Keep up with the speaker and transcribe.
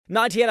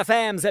98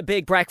 FM's A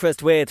Big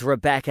Breakfast with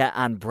Rebecca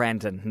and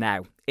Brendan.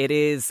 Now, it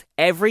is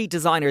every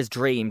designer's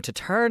dream to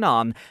turn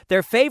on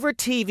their favourite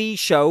TV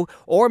show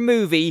or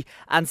movie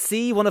and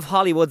see one of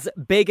Hollywood's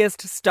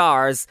biggest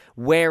stars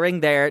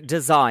wearing their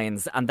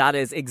designs. And that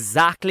is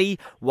exactly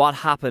what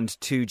happened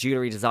to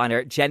jewellery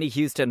designer Jenny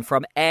Houston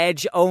from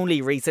Edge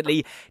Only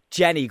recently.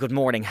 Jenny, good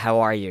morning. How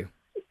are you?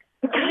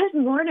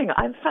 Good morning.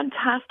 I'm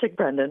fantastic,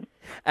 Brendan.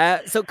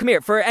 So come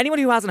here, for anyone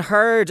who hasn't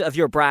heard of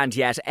your brand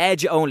yet,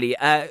 Edge Only,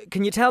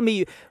 can you tell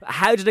me,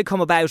 how did it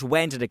come about?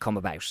 When did it come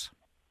about?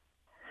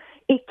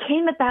 It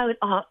came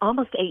about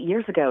almost 8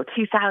 years ago.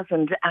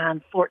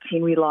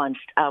 2014 we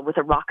launched with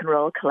a rock and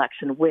roll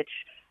collection, which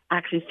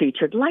actually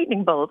featured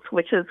lightning bolts,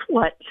 which is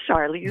what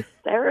Charlize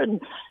Theron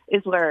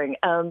is wearing.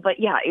 But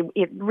yeah,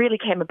 it really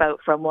came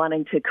about from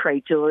wanting to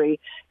create jewelry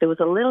that was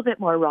a little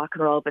bit more rock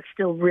and roll, but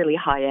still really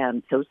high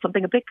end. So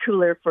something a bit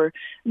cooler for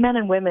men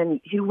and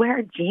women who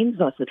wear jeans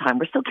most of the time.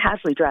 We're still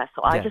casually dressed.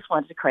 So I just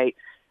wanted to create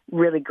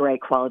really great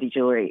quality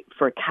jewelry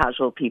for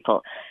casual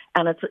people.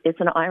 And it's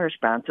an Irish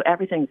brand, so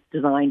everything's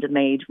designed and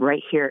made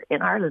right here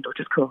in Ireland, which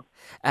is cool.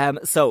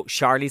 So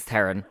Charlize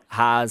Theron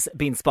has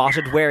been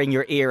spotted wearing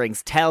your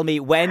earrings. Tell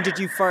me, when did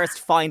you first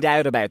find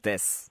out about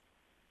this?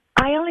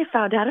 I only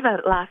found out about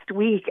it last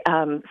week.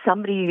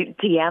 Somebody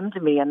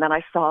DM'd me, and then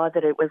I saw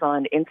that it was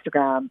on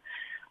Instagram.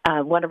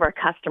 One of our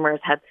customers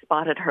had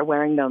spotted her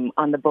wearing them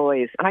on the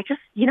boys. And I just,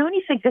 when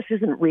you think this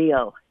isn't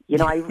real, it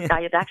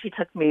actually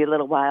took me a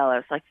little while. I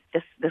was like,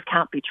 this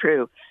can't be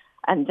true.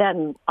 And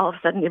then all of a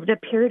sudden it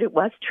appeared it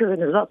was true. And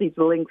there was all these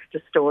links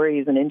to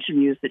stories and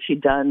interviews that she'd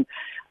done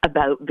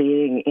about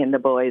being in the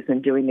boys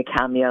and doing the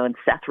cameo and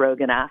Seth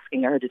Rogen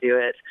asking her to do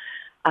it.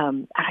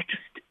 And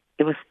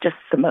it was just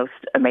the most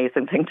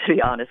amazing thing, to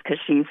be honest, because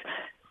she's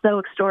so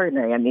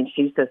extraordinary. I mean,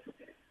 she's this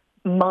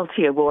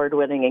multi-award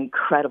winning,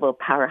 incredible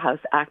powerhouse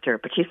actor,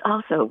 but she's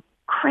also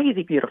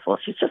crazy beautiful.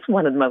 She's just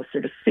one of the most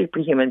sort of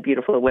superhuman,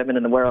 beautiful women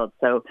in the world.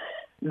 So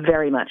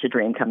very much a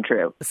dream come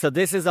true. So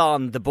this is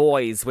on The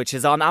Boys, which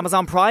is on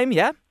Amazon Prime,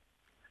 yeah?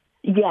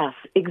 Yes,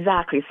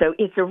 exactly. So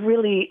it's a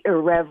really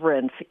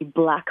irreverent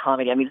black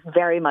comedy. I mean, it's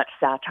very much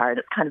satire.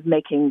 It's kind of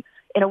making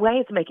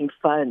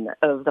fun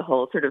of the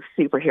whole sort of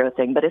superhero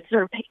thing. But it's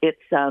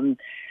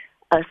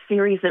a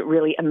series that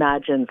really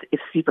imagines if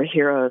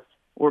superheroes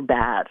were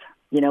bad.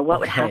 What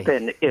would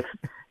happen if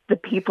the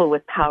people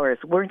with powers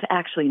weren't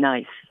actually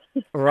nice?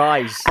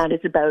 Right. And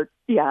it's about,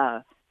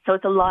 so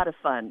it's a lot of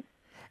fun.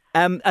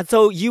 And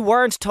so you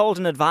weren't told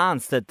in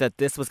advance that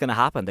this was going to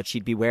happen, that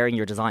she'd be wearing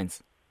your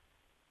designs?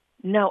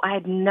 No, I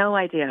had no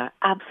idea.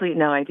 Absolutely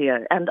no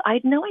idea. And I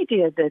had no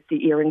idea that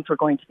the earrings were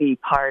going to be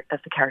part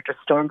of the character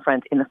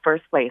Stormfront in the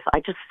first place.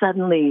 I just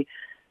suddenly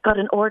got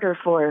an order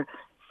for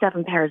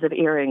 7 pairs of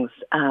earrings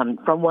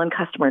from one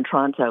customer in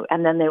Toronto.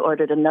 And then they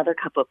ordered another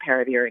couple of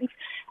pair of earrings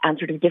and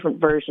sort of different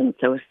versions.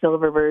 So a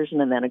silver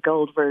version and then a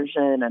gold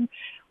version. And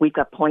we've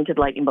got pointed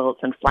lightning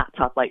bolts and flat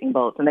top lightning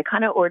bolts. And they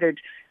kind of ordered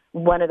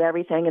one of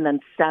everything and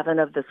then 7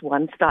 of this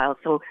one style.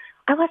 So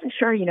I wasn't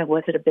sure,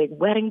 was it a big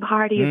wedding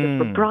party? Is it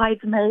for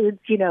bridesmaids?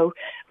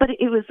 But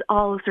it was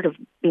all sort of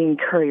being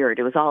couriered.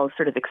 It was all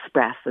sort of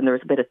express, and there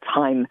was a bit of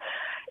time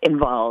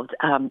involved.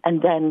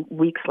 And then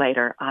weeks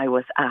later, I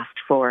was asked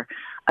for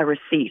a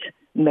receipt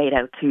made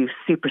out to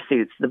Super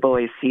Suits, The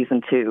Boys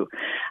Season 2.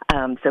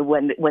 So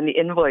when the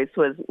invoice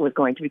was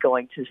going to be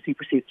going to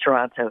Super Suits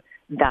Toronto,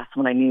 that's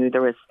when I knew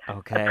there was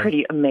a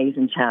pretty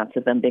amazing chance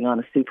of them being on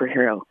a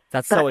superhero.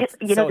 That's so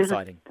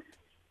exciting.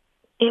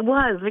 It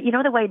was. But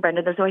the way,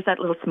 Brendan, there's always that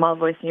little small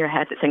voice in your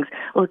head that thinks,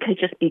 well, it could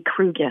just be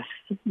crew gifts,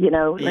 is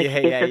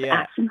this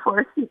action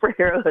for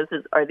superheroes?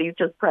 Are these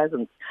just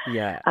presents?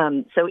 Yeah.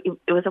 So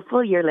it was a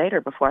full year later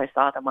before I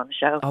saw them on the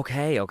show.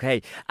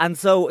 Okay. And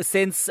so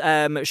since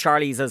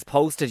Charlize has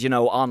posted,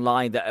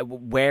 online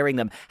wearing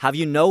them, have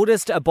you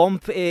noticed a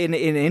bump in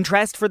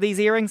interest for these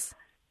earrings?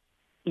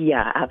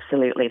 Yeah,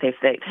 absolutely. They've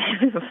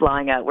been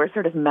flying out. We're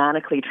sort of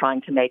manically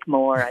trying to make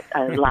more.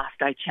 Last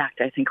I checked,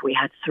 I think we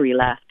had 3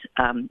 left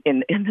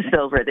in the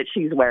silver that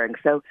she's wearing.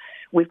 So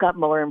we've got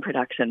more in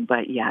production.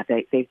 But yeah,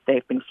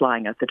 they've been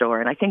flying out the door.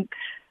 And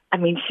I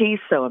mean, she's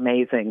so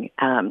amazing.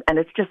 And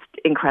it's just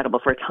incredible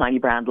for a tiny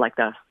brand like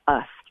us,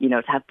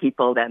 to have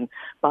people then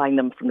buying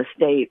them from the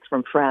States,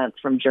 from France,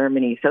 from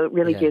Germany. So it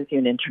really gives you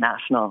an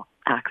international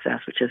access,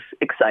 which is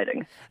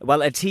exciting.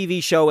 Well, a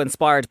TV show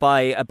inspired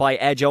by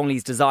Edge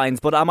Only's designs,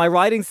 but am I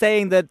right in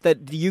saying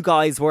that you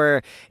guys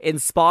were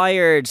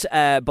inspired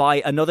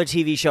by another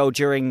TV show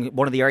during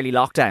one of the early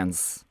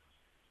lockdowns?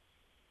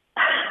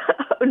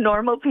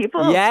 Normal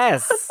People?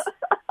 Yes.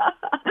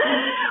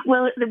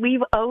 Well,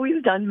 we've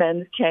always done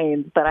men's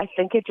chains, but I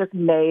think it just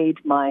made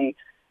my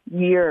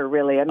year,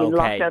 really. I mean,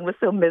 lockdown was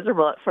so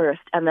miserable at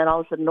first, and then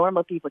all of a sudden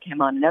Normal People came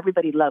on and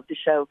everybody loved the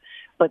show,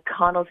 but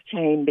Connell's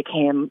chain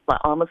became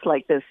almost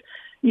like this,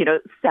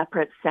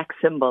 separate sex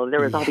symbol.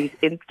 There was all these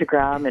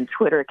Instagram and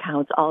Twitter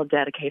accounts all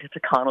dedicated to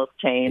Connell's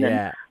chain,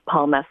 and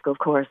Paul Mescal, of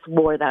course,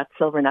 wore that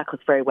silver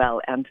necklace very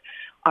well, and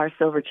our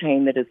silver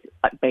chain that is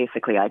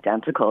basically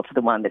identical to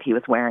the one that he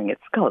was wearing.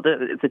 It's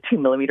a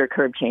 2mm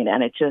curved chain,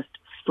 and it just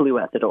flew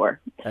out the door.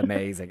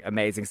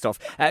 Amazing stuff.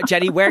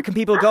 Jenny, where can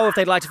people go if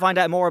they'd like to find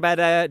out more about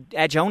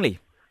Edge Only?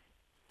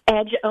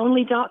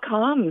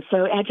 EdgeOnly.com.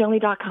 So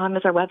EdgeOnly.com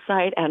is our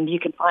website, and you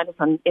can find us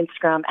on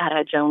Instagram at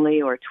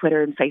EdgeOnly or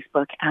Twitter and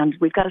Facebook. And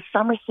we've got a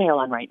summer sale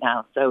on right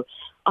now, so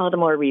all the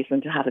more reason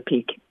to have a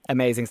peek.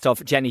 Amazing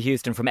stuff. Jenny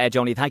Houston from Edge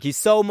Only, thank you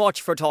so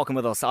much for talking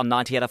with us on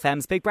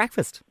 98FM's Big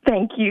Breakfast.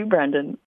 Thank you, Brendan.